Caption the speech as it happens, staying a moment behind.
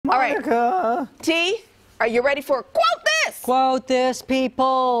Monica. T, are you ready for Quote This? Quote this,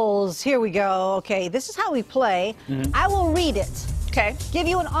 peoples. Here we go. Okay, this is how we play. I will read it. Okay. Give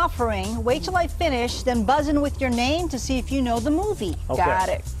you an offering. Wait till I finish, then buzz in with your name to see if you know the movie. Okay. Got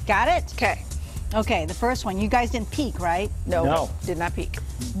it. Got it? Okay. Okay, the first one. You guys didn't peek, right? No. Did not peek.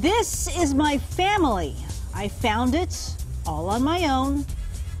 This is my family. I found it all on my own.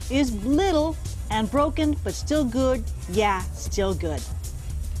 Is little and broken, but still good. Yeah, still good.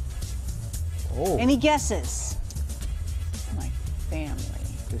 Oh. Any guesses? My family.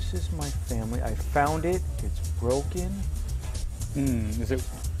 This is my family. I found it. It's broken. Is it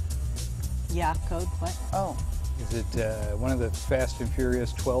Code, what? Oh. one of the Fast and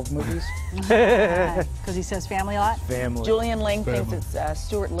Furious 12 movies? Because he says family a lot? Family. Julian Lang thinks it's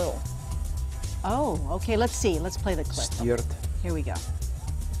Stuart Little. Oh, okay, let's see. Let's play the clip. Stuart. Here we go.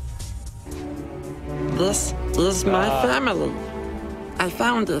 This is my family. I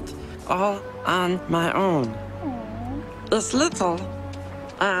found it all on my own. It's little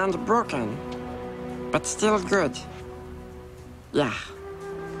and broken, but still good. Yeah,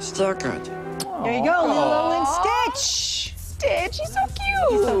 still good. There you go, Lilo and Stitch. Stitch, he's so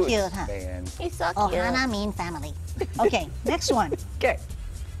cute. He's so cute, huh? Man. He's so Oh, cute. Hannah mean family. Okay, next one. Okay.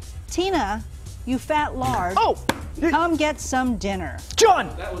 Tina, you fat lard. Oh. Come get some dinner. John.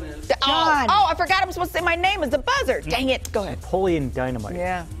 John. Oh, I forgot I'm supposed to say my name as the buzzer. Dang it. Go ahead. Napoleon Dynamite.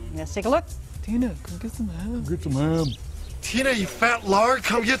 Yeah. Let's take a look. Tina, come get some ham. Get some ham. Tina, you fat lard,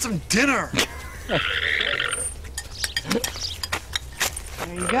 come get some dinner. There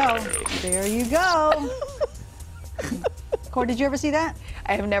you go. There you go. Cord, did you ever see that?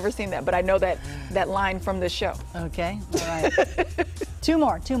 I have never seen that, but I know that line from this show. Okay, all right. Two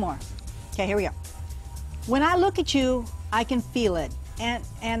more. Okay, here we go. When I look at you, I can feel it. And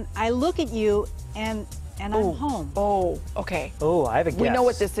I look at you and I'm home. Oh, okay. Oh, I have a guess. We know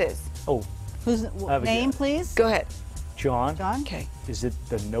what this is. Oh, Whose have a name, guess. please? Go ahead. John. John? Okay. Is it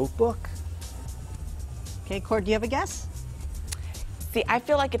The Notebook? Okay, Cord, do you have a guess? See, I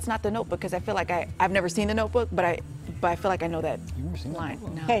feel like it's not The Notebook because I feel like I've never seen The Notebook, but I feel like I know that never seen The line.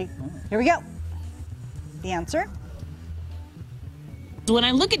 Notebook? No. Okay, here we go. The answer? When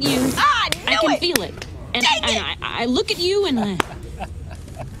I look at you, I can feel it. And I look at you and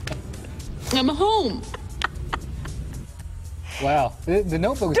I'm home. Wow. The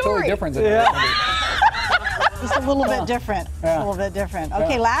Notebook is Dory. totally different than that movie. Just a little bit different. A little bit different.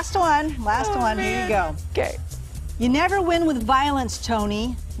 Okay, last one. Last one. Here you go. Okay. You never win with violence,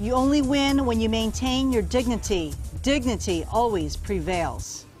 Tony. You only win when you maintain your dignity. Dignity always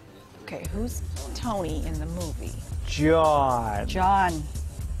prevails. Okay, who's Tony in the movie? John. John.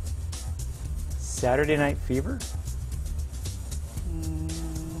 Saturday Night Fever?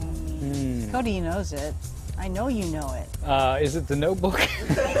 Cody knows it. I know you know it. Is it The Notebook?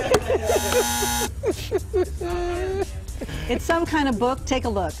 It's some kind of book. Take a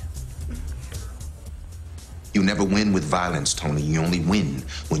look. You never win with violence, Tony. You only win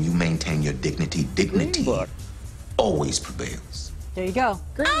when you maintain your dignity. Dignity Book. always prevails. There you go.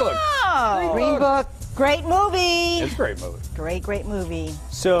 Green Book. Oh. Green Book. Great movie. It's a great movie. Great movie.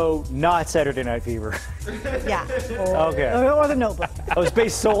 So, not Saturday Night Fever. Yeah. Okay. Or The Notebook. I was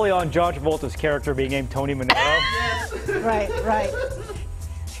based solely on John Travolta's character being named Tony Manero. Right.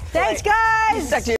 Thanks, guys.